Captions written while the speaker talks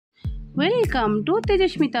Welcome to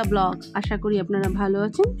তেজস্মিতা blog. আশা করি আপনারা ভালো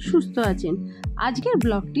আছেন, সুস্থ আছেন। আজকের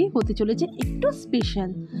ব্লগটি হতে চলেছে একটু স্পেশাল।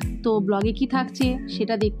 তো ব্লগে কি থাকছে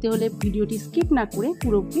সেটা দেখতে হলে ভিডিওটি স্কিপ না করে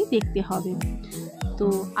পুরোপুরি দেখতে হবে। তো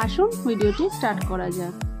আসুন ভিডিওটি স্টার্ট করা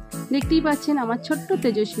যাক। দেখতেই পাচ্ছেন আমার ছোট্ট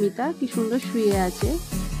তেজস্মিতা কি সুন্দর শুয়ে আছে।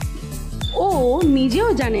 ও নিজেও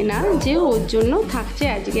জানে না যে ওর জন্য থাকছে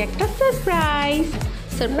আজকে একটা সারপ্রাইজ।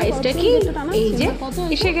 সারপ্রাইজটা কি, এই যে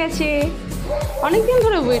এসে গেছে। অনেকদিন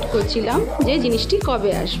ধরে ওয়েট করছিলাম যে জিনিসটি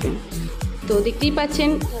কবে আসবে। তো দেখতেই পাচ্ছেন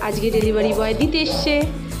আজকে ডেলিভারি বয় দিতে এসছে,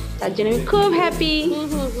 তার জন্য আমি খুব হ্যাপি।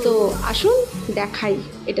 তো আসুন দেখাই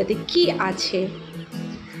এটাতে কি আছে।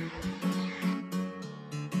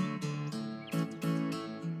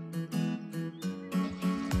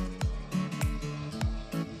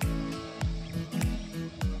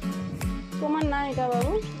 তোমার না এটা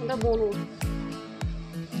বাবু, এটা বনু।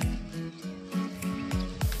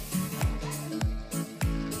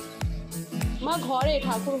 মা ঘরে,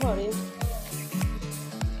 ঠাকুর ঘরে।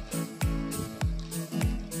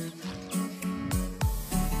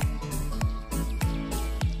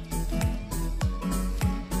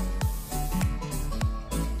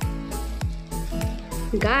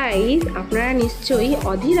 গাইজ, আপনারা নিশ্চয়ই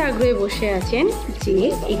অধীর আগ্রহে বসে আছেন যে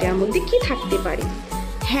এটার মধ্যে কি থাকতে পারে।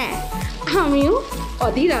 হ্যাঁ, আমিও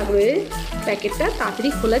অধীর আগ্রহে প্যাকেটটা তাড়াতাড়ি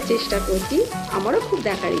খোলার চেষ্টা করছি, আমারও খুব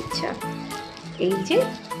দেখার ইচ্ছা। এই যে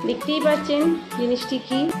দেখতেই পাচ্ছেন জিনিসটি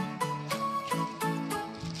কি।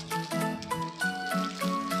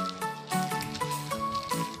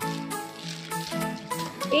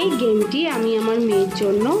 এই গেমটি আমি আমার মেয়ের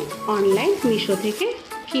জন্য অনলাইন মিশো থেকে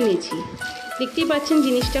কিনেছি। দেখতেই পাচ্ছেন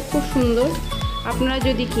জিনিসটা খুব সুন্দর। আপনারা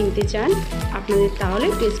যদি কিনতে চান আপনাদের তাহলে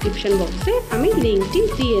ডেসক্রিপশন বক্সে আমি লিঙ্কটি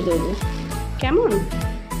দিয়ে দেবো। কেমন,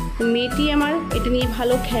 মেয়েটি আমার এটা নিয়ে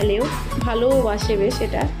ভালো খেলেও, ভালোবাসে বেশ।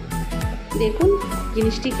 এটা দেখুন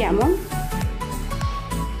জিনিসটি কেমন।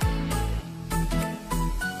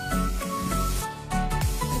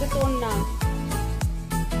 এটা তোর না,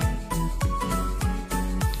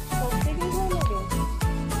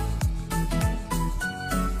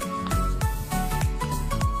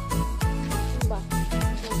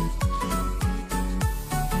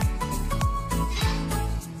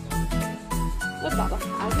 বাবা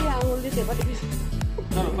আগে আঙুল দিতে পারি।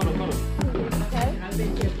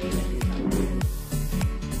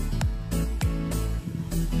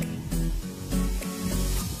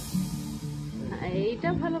 এইটা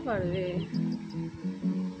ভালো পারবে।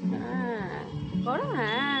 হ্যাঁ করো।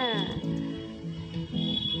 হ্যাঁ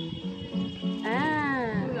হ্যাঁ,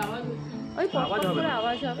 ওই পটপট করে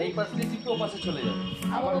আওয়াজ হবে। এই পাশ দিয়ে একটু ওপাশে চলে যাবে,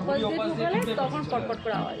 আবার ওপাশ দিয়ে ঢুকালে তখন পটপট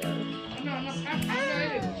করে আওয়াজ হবে।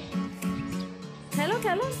 খেলো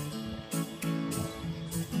খেলো।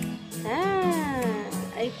 হ্যাঁ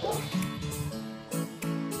এই তো।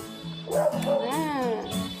 হ্যাঁ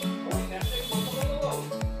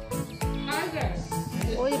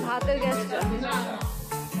ওই ভাতের গ্যাসটা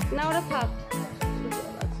না, ওটা থাক।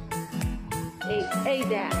 এই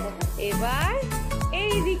দেখ এবার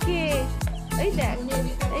এইদিকে, এই দেখ,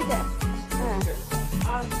 এই দেখ। হ্যাঁ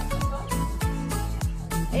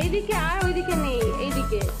এইদিকে আর ওইদিকে নেই,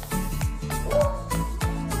 এইদিকে।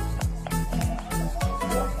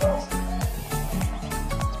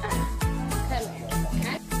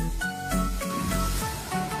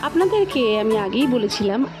 আপনাদেরকে আমি আগেই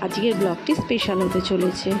বলেছিলাম আজকের ব্লগটি স্পেশাল হতে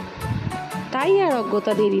চলেছে, তাই আর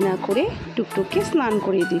অজ্ঞতা দেরি না করে টুকটুককে স্নান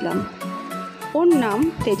করিয়ে দিলাম। ওর নাম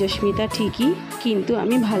তেজস্মিতা ঠিকই, কিন্তু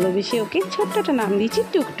আমি ভালোবেসে ওকে ছোট্ট একটা নাম দিয়েছি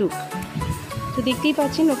টুকটুক। তো দেখতেই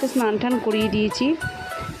পাচ্ছেন ওকে স্নান টান করিয়ে দিয়েছি,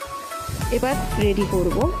 এবার রেডি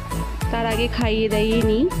করব। তার আগে খাইয়ে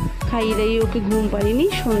দাইয়ে ওকে ঘুম পাড়িয়ে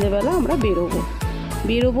সন্ধেবেলা আমরা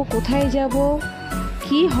বেরোবো। কোথায় যাব,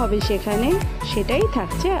 কি হবে সেখানে, সেটাই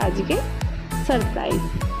থাকছে আজকে সারপ্রাইজ।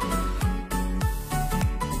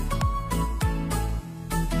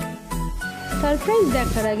 সারপ্রাইজ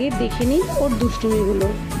দেখার আগে দেখে নিই ওর দুষ্টুমিগুলো।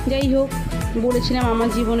 যাই হোক, বলেছিলাম আমার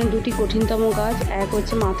জীবনের দুটি কঠিনতম কাজ, এক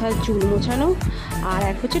হচ্ছে মাথার চুল মোছানো আর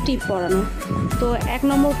এক হচ্ছে টিপ পরানো। তো 1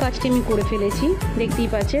 নম্বর কাজটি আমি করে ফেলেছি। দেখতেই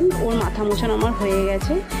পাচ্ছেন ওর মাথা মোছানো আমার হয়ে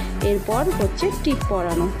গেছে, এরপর হচ্ছে টিপ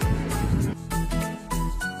পরানো।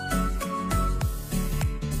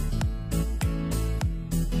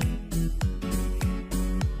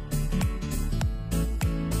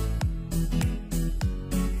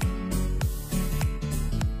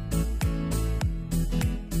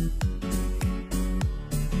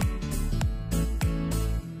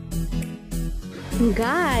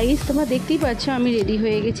 গাইস, তোমরা দেখতেই পাচ্ছ আমি রেডি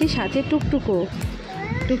হয়ে গেছি, সাথে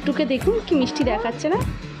টুকটুকে দেখুন কি মিষ্টি দেখাচ্ছে না।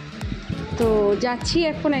 তো যাচ্ছি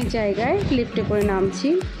এখন এক জায়গায়, লিফটে করে নামছি।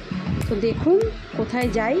 তো দেখুন কোথায়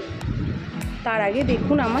যাই তার আগে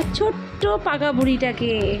দেখুন আমার ছোট্ট পাকা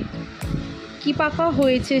বুড়িটাকে, কি পাকা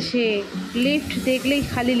হয়েছে সে। লিফট দেখলেই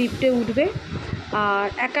খালি লিফটে উঠবে আর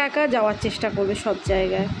একা একা যাওয়ার চেষ্টা করবে সব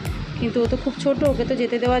জায়গায়, কিন্তু ও তো খুব ছোট, ওকে তো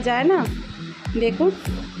যেতে দেওয়া যায় না। দেখুন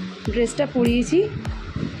ড্রেসটা পরিয়েছি।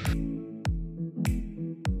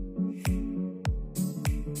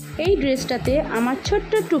 এই ড্রেসটাতে আমার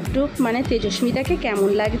ছোট্ট টুকটুক মানে তেজস্মিতাকে কেমন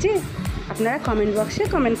লাগছে আপনারা কমেন্ট বক্সে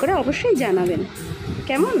কমেন্ট করে অবশ্যই জানাবেন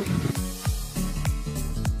কেমন।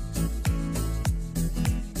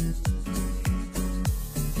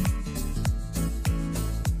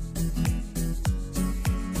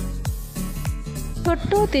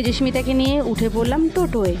 ছোট্ট তেজস্মিতাকে নিয়ে উঠে পড়লাম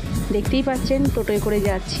টোটোয়। দেখতেই পাচ্ছেন টোটোয় করে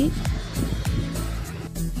যাচ্ছি।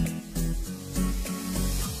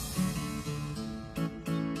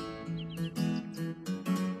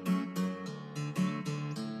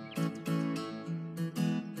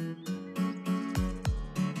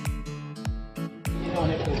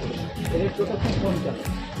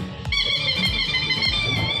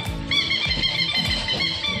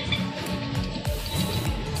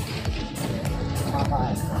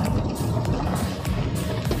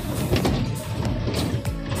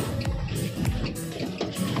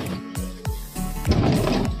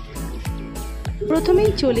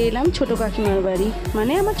 প্রথমেই চলে এলাম ছোটো কাকিমার বাড়ি,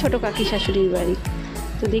 মানে আমার ছোটো কাকি শাশুড়ির বাড়ি।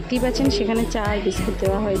 তো দেখতেই পাচ্ছেন সেখানে চা আর বিস্কুট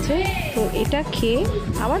দেওয়া হয়েছে। তো এটা খেয়ে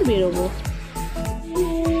আবার বেরোবো।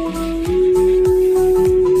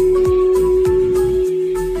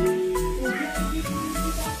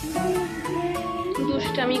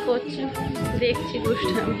 দুষ্টামি করছে, দেখছি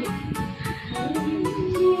দুষ্টামি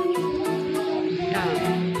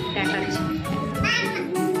দেখাচ্ছি।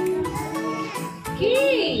 কি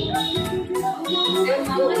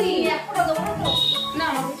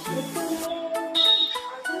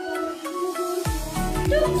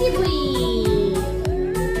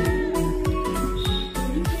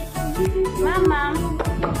মামা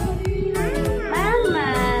মামা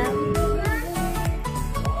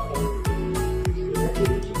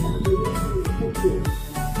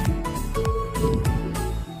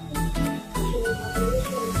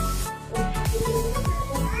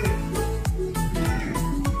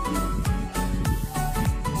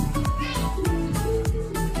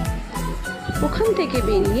ওখান থেকে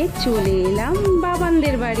বেরিয়ে চলে এলাম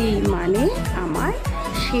বাবানদের বাড়ি, মানে আমার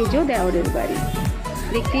সেজো দেওরের বাড়ি।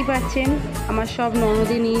 দেখতেই পাচ্ছেন আমার সব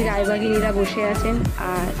ননদিনী রায়বাগিনীরা বসে আছেন,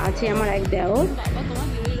 আর আছে আমার এক দেওর,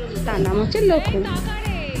 তার নাম হচ্ছে লক্ষু,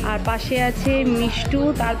 আর পাশে আছে মিষ্টু,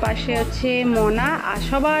 তার পাশে আছে মনা, আর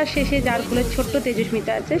সবার শেষে যার কোলে ছোট্ট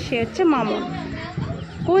তেজস্মিতা আছে সে হচ্ছে মামন।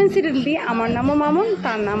 কোইন্সিডেন্টলি আমার নামও মামন,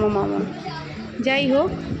 তার নামও মামন। যাই হোক,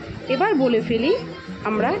 এবার বলে ফেলি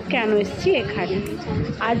আমরা কেন এসেছি এখানে।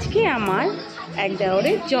 আজকে আমার এক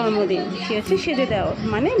দেওরের জন্মদিন, সে হচ্ছে সেজে দেওর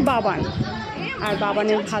মানে বাবান, আর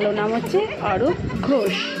বাবানের ভালো নাম হচ্ছে অরূপ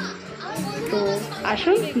ঘোষ। তো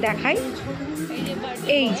আসুন দেখাই,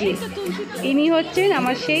 এই যে ইনি হচ্ছেন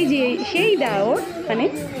আমার সেই দেওর মানে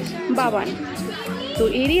বাবান। তো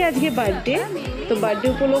এরই আজকে বার্থডে, তো বার্থডে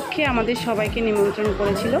উপলক্ষে আমাদের সবাইকে নিমন্ত্রণ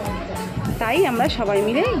করেছিল, তাই আমরা সবাই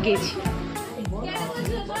মিলে গেছি।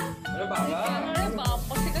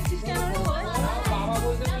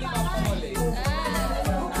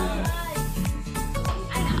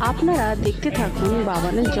 আপনারা দেখতে থাকুন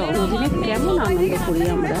বাবানের জন্মদিনে কেমন আনন্দ করি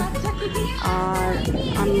আমরা, আর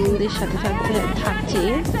আনন্দের সাথে থাকছে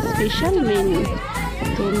স্পেশাল মেনু।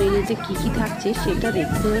 তো মেনুতে কী কী থাকছে সেটা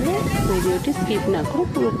দেখতে হলে ভিডিওটি স্কিপ না করে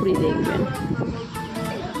পুরোপুরি দেখবেন।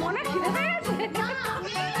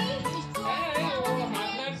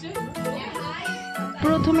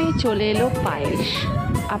 প্রথমেই চলে এলো পায়েস।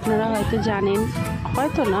 আপনারা হয়তো জানেন,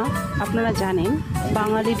 হয়তো না, আপনারা জানেন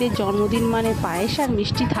বাঙালিদের জন্মদিন মানে পায়েস আর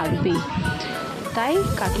মিষ্টি থাকবেই, তাই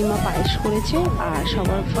কাকিমা পায়েস করেছে আর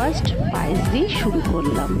সবার ফার্স্ট পায়েস দিয়ে শুরু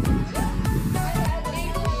করলাম।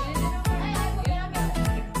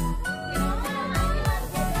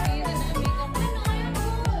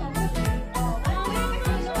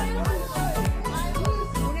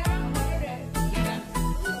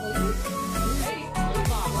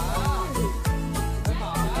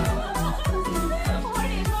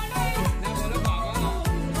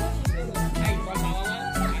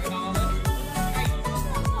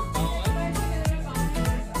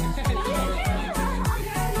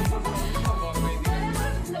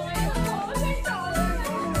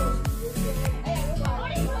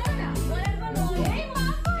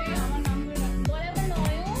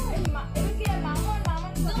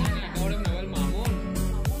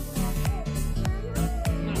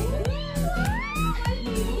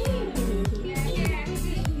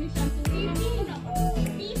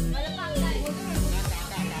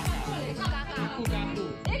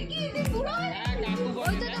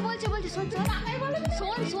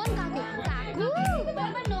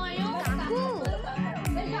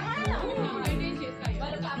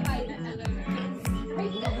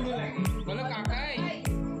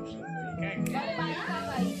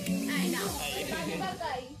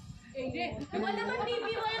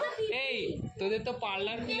 তোদের তো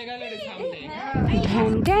পার্লার খুলে গেল রে সামনে।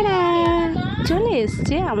 চলে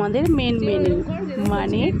এসছে আমাদের মেন মেনু,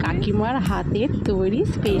 মানে কাকিমার হাতের তৈরি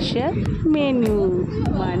স্পেশাল মেনু,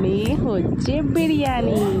 মানে হচ্ছে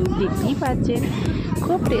বিরিয়ানি। দেখতেই পাচ্ছেন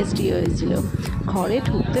খুব টেস্টি হয়েছিল। ঘরে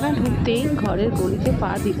ঢুকতে না ঢুকতেই, ঘরের গলিতে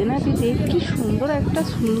পা দিতে না দিতে কি সুন্দর একটা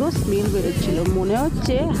সুন্দর স্মেল বেরোচ্ছিল, মনে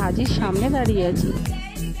হচ্ছে হাজির সামনে দাঁড়িয়ে আছি।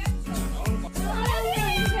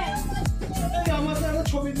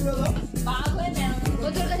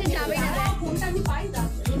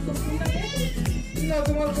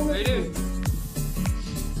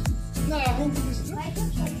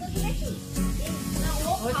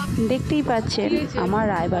 দেখতেই পাচ্ছেন আমার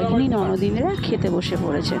রায়বাঘিনী ননদিনেরা খেতে বসে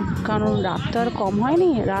পড়েছেন, কারণ রাত তো আর কম হয়নি,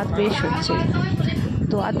 রাত বেশ হচ্ছে।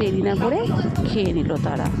 তো আর দেরি না করে খেয়ে নিল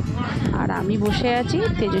তারা, আর আমি বসে আছি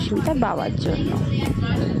তেজস্মিতার বাবার জন্য।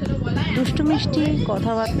 দুষ্টু মিষ্টি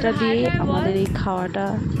কথাবার্তা দিয়ে আমাদের এই খাওয়াটা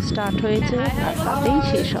স্টার্ট হয়েছে, আর তাতেই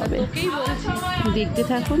শেষ হবে। দেখতে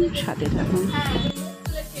থাকুন, সাথে থাকুন।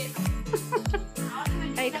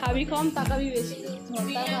 এই খাবি কম, তাকাবি বেশি।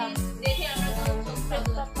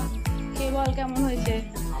 কে বল কেমন হয়েছে?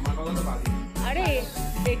 আরে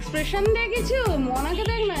এক্সপ্রেশন দেখেছো, মনাকে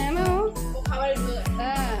দেখ না জানো।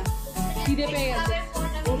 হ্যাঁ, খিদে পেয়ে গেছে।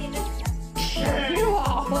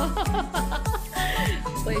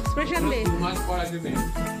 ও এক্সপ্রেশন দে।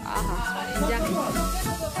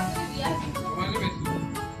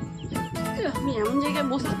 আমি এমন জায়গায়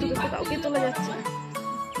বসে তো কাউকে তোলা যাচ্ছে।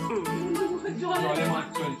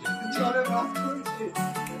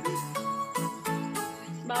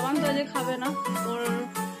 বাবান তো আজকে খাবে না, ওর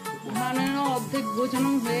বানানো অর্ধেক বোঝানো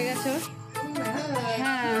হয়ে গেছে।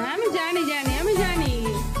 হ্যাঁ আমি জানি জানি আমি জানি।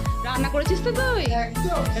 রান্না করেছিস তো তুই?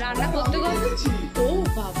 রান্না করতে করতে ও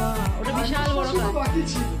বাবা, ওটা বিশাল বড় কাজ।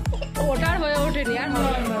 ওটার হয়ে ওঠেনি আর।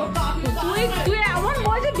 তুই তুই এমন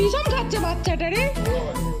বয়সে ভীষণ খাচ্ছে বাচ্চাটা রে।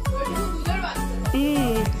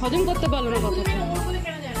 হজম করতে পারলো না কথা।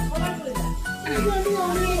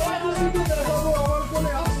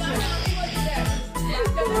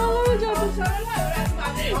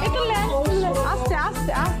 আস্তে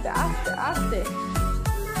আস্তে আস্তে আস্তে আস্তে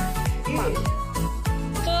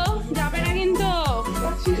তো যাবে না কিন্তু।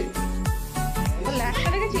 ল্যাসটা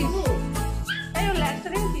দেখেছিস? এই ওর ল্যাসটা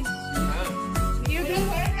দেখেছিস?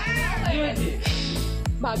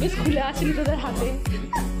 ভাগ্যিস খুলে আসেনি তোদের হাতে।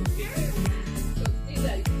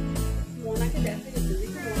 মোনাকে দেখতে গেছে,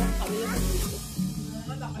 মোনা খাবে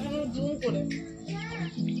জুম করে।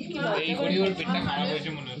 এই করি ওর পেটটা খারাপ হয়েছে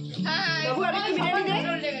মনে হচ্ছে। হ্যাঁ বাবু আর একটু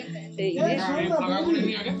বিরিয়ানি দে। এই রে খাওয়া করে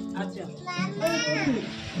নি আগে। আচ্ছা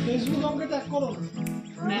ফেসবুক আমাকে ট্যাগ করো।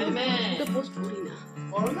 ম্যাম তো পোস্ট করি না।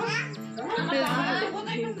 করো না?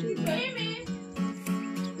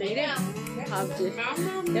 এই রে ভাবছে,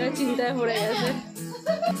 এরা চিন্তায় পড়ে গেছে।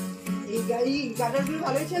 এই গাড়িগুলো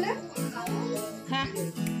ভালোই ছেলে। হ্যাঁ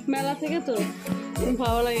মেলা থেকে তো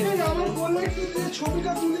ভালো লাগে। আমার বললে একটু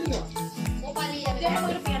ছবিটা তুলি না।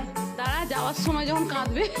 তারা যাওয়ার সময় যখন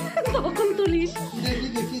কাঁদবে তখন তুলিস।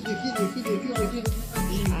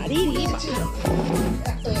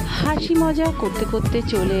 হাসি মজা করতে করতে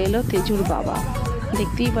চলে এলো তেজুর বাবা।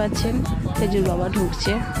 দেখতেই পাচ্ছেন তেজুর বাবা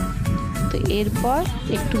ঢুকছে। তো এরপর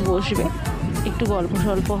একটু বসবে, একটু গল্প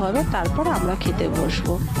সল্প হবে, তারপর আমরা খেতে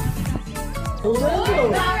বসবো।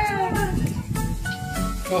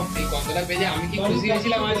 এই গন্ধটা পেয়ে আমি কি খুশি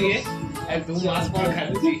হয়েছিলাম আজকে। 2 মাস পর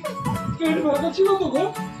খাচ্ছি। পেট ভরা ছিল তো গো।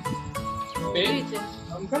 পেট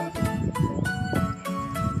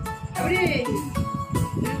আরে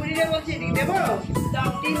পুরিরে বলছি দেবো।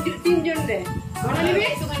 তিনজন রে মনে নিবি?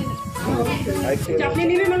 চাটনি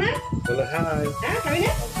নিবি মনে? বলে হাই। হ্যাঁ খাবি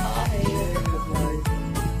না?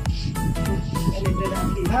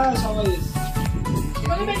 হ্যাঁ সবাই।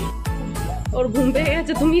 ওর ঘুম পেয়ে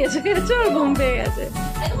গেছে, তুমি এসে গেছো, ওর ঘুম পেয়ে গেছে।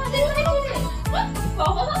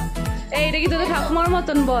 এইটা কি তোদের ঠাকুমার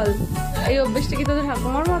মতন? বল, এই অভ্যেসটা কি তোদের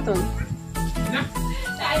ঠাকুমার মতন?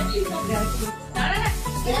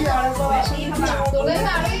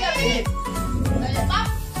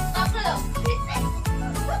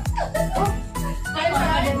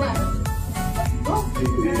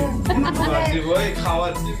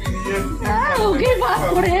 ওকে বাদ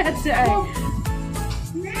করে যাচ্ছে।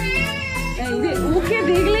 ওকে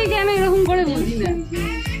দেখলেই কেন এরকম করে বুঝি না।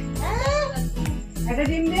 একটা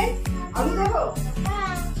ডিম দে, আলু দেবো।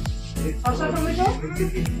 শসা টমেটো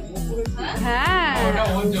হ্যাঁ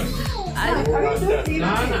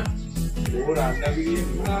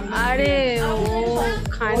আরে ও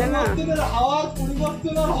খায় না না হাওয়ার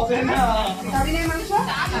পরিবর্তন হবে না।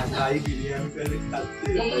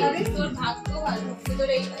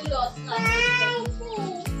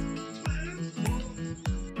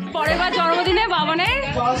 পরের বার জন্মদিনে বাবানের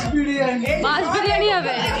মাছ বিরিয়ানি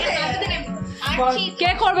হবে।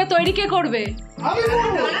 কে করবে তৈরি? কে করবে?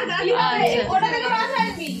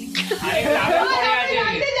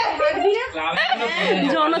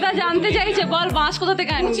 জনতা জানতে চাইছে, বল বাঁশ কোথা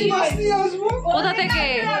থেকে আনবি? কোথা থেকে?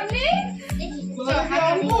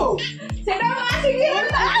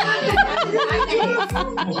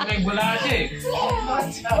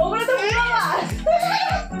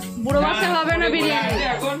 বুড়ো মাছে হবে না বিরিয়ানি।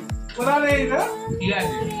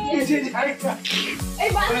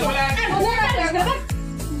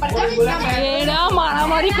 এরা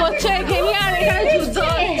মারামারি করছে এখানে, আর এখানে যুদ্ধ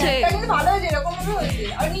হচ্ছে।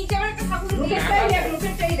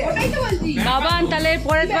 বাবান তাহলে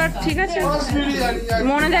পরের বার ঠিক আছে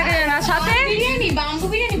মনে থাকে না, সাথে ব্যাম্বু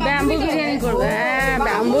বিরিয়ানি করবে। হ্যাঁ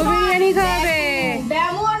ব্যাম্বু বিরিয়ানি খাবে।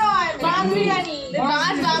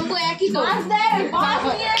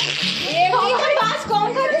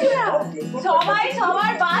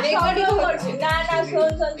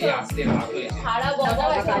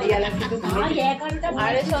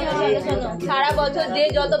 সারা বছর যে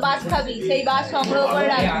যত বাস খাবি সেই বাস সংগ্রহ করে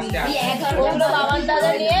রাখবি, ওগুলো বাবার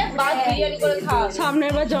দাদা নিয়ে বাস বিরিয়ানি করে খাওয়া।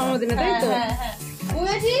 সামনের বার জন্মদিনে তাই তো?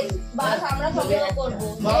 বুঝেছিস? বাস আমরা সংগ্রহ করবো,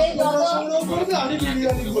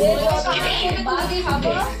 বাস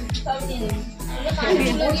খাবো সব জিনিস।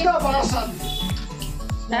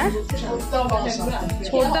 হ্যাঁ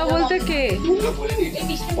ছোটদা বলতে কে?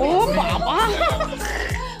 ও বাবা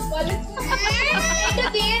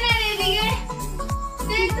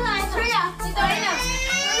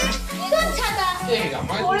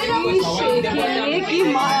কি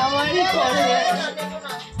মারামারি করে।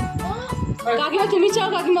 কাকিমা তুমি চাও?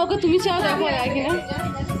 কাকিমা ওকে তুমি চাও? দেখো কিনা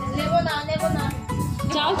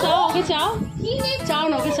চাও চাও ওকে চাও চাও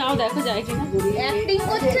না ওকে চাও দেখো যায় কিনা। অ্যাক্টিং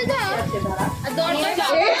করছে যা আর দরজা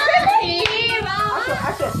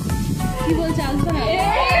কি বলছে? আসবে না?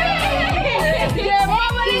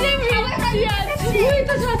 তুই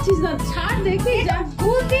তো যাচ্ছিস না, ছাড় দেখি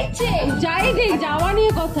যাই দেখ, যাওয়া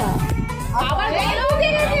নিয়ে কথা। আবার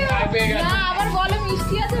বলো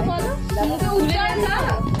মিষ্টি আছে বলো, মুখে উচ্চারণ না।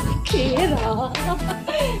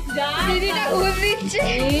 দিদিটা ঘুষ দিচ্ছে।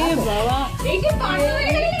 এ বাবা এইটা পান্ডু হয়ে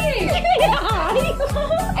গেলি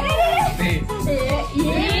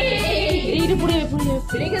এইটা পুড়ে পুড়ে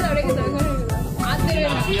রেখে দাও হাত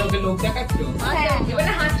ধরে লোক দেখাচ্ছ।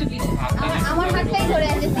 এবারে হাত চুপি আমার হাতটাই ধরে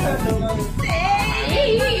আছে।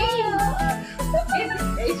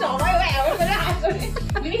 এই সবাই এমন করে হাত ধরে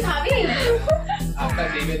তুমি খাবি আপনার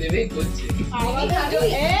দেবে করছে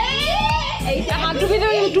এইটা হাত ডুবি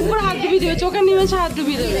দেবে, ইউটিউব করে হাত ডুবি দেবে, চোখের নিমেষে হাত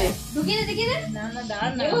ডুবি দেবে। ঢুকিয়ে দে দেখি না না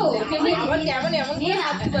দাঁড়ান না আবার কেমন এমন করে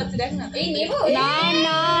হাত ঢুকাচ্ছে দেখ না। এই নেবো না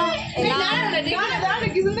না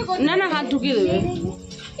না না হাত ঢুকিয়ে দেবে।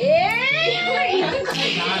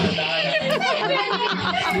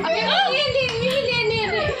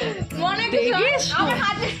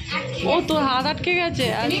 ও তোর হাত আটকে গেছে।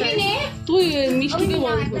 আচ্ছা তুই মিষ্টিকে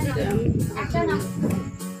বল করতে।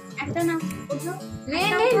 একটা না নে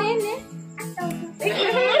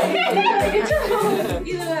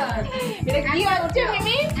এটা কি হচ্ছে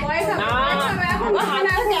মিমি?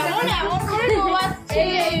 এমন করে ডোবাচ্ছে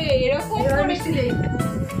এরকম করে।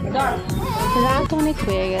 রাত অনেক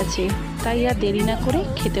হয়ে গেছে, তাই আর দেরি না করে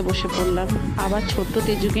খেতে বসে পড়লাম। আবার ছোট্ট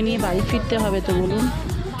তেজুকে নিয়ে বাড়ি ফিরতে হবে তো বলুন,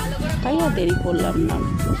 তাই আর দেরি করলাম না।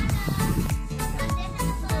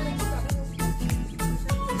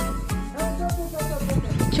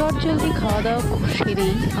 চটজলদি খাওয়া দাওয়া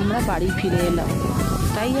সেরেই আমরা বাড়ি ফিরে এলাম,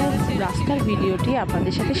 তাই আর রাস্তার ভিডিওটি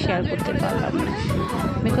আপনাদের সাথে শেয়ার করতে পারলাম না,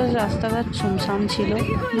 বিকজ রাস্তাঘাট সুমসাম ছিল।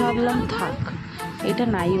 ভাবলাম থাক এটা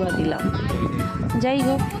নাই বা দিলাম। যাই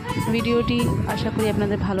হোক ভিডিওটি আশা করি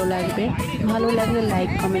আপনাদের ভালো লাগবে। ভালো লাগলে লাইক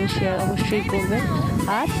কমেন্ট শেয়ার অবশ্যই করবেন,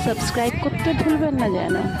 আর সাবস্ক্রাইব করতে ভুলবেন না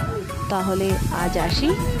যেন। তাহলে আজ আসি,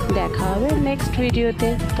 দেখা হবে নেক্সট ভিডিওতে।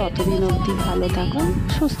 ততদিন অবধি ভালো থাকুন,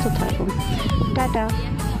 সুস্থ থাকুন, টাটা।